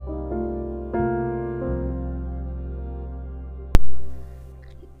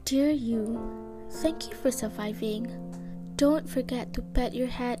Dear you, thank you for surviving. Don't forget to pat your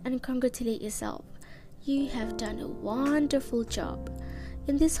head and congratulate yourself. You have done a wonderful job.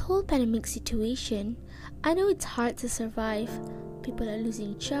 In this whole pandemic situation, I know it's hard to survive. People are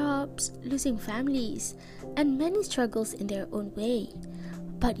losing jobs, losing families, and many struggles in their own way.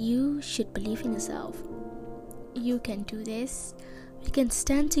 But you should believe in yourself. You can do this. We can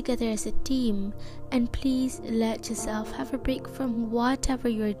stand together as a team, and please let yourself have a break from whatever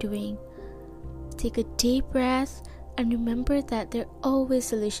you're doing. Take a deep breath and remember that there are always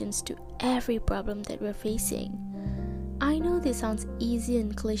solutions to every problem that we're facing. I know this sounds easy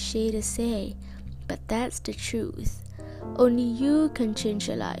and cliche to say, but that's the truth. Only you can change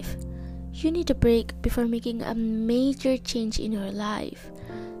your life. You need a break before making a major change in your life.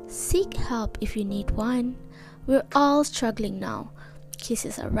 Seek help if you need one. We're all struggling now.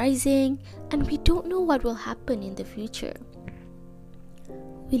 Cases are rising, and we don't know what will happen in the future.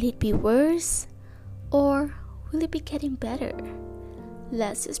 Will it be worse, or will it be getting better?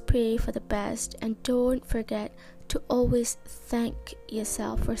 Let's just pray for the best, and don't forget to always thank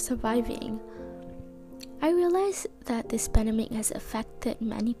yourself for surviving. I realize that this pandemic has affected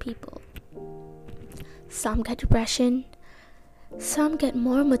many people. Some get depression, some get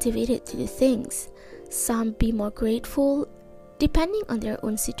more motivated to do things, some be more grateful, depending on their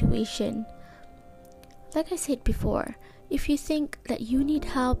own situation. Like I said before, if you think that you need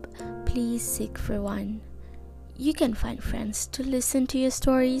help, please seek for one. You can find friends to listen to your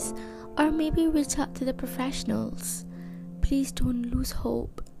stories, or maybe reach out to the professionals. Please don't lose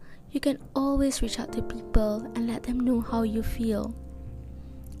hope. You can always reach out to people and let them know how you feel.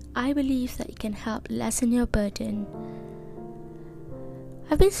 I believe that it can help lessen your burden.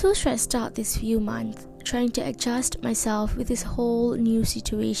 I've been so stressed out these few months, trying to adjust myself with this whole new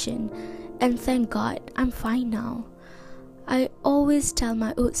situation, and thank God I'm fine now. I always tell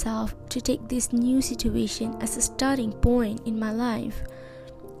my old self to take this new situation as a starting point in my life.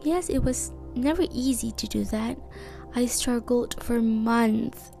 Yes, it was never easy to do that. I struggled for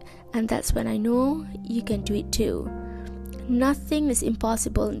months, and that's when I know you can do it too. Nothing is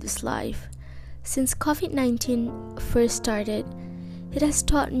impossible in this life. Since COVID-19 first started, it has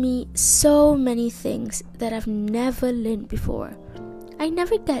taught me so many things that I've never learned before. I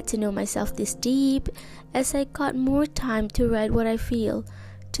never get to know myself this deep as I got more time to write what I feel,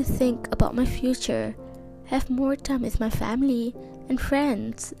 to think about my future, have more time with my family and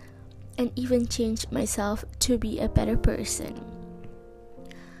friends, and even change myself to be a better person.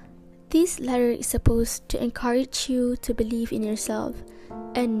 This letter is supposed to encourage you to believe in yourself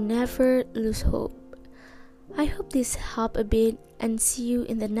and never lose hope. I hope this helped a bit, and see you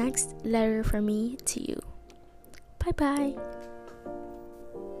in the next letter from me to you. Bye bye.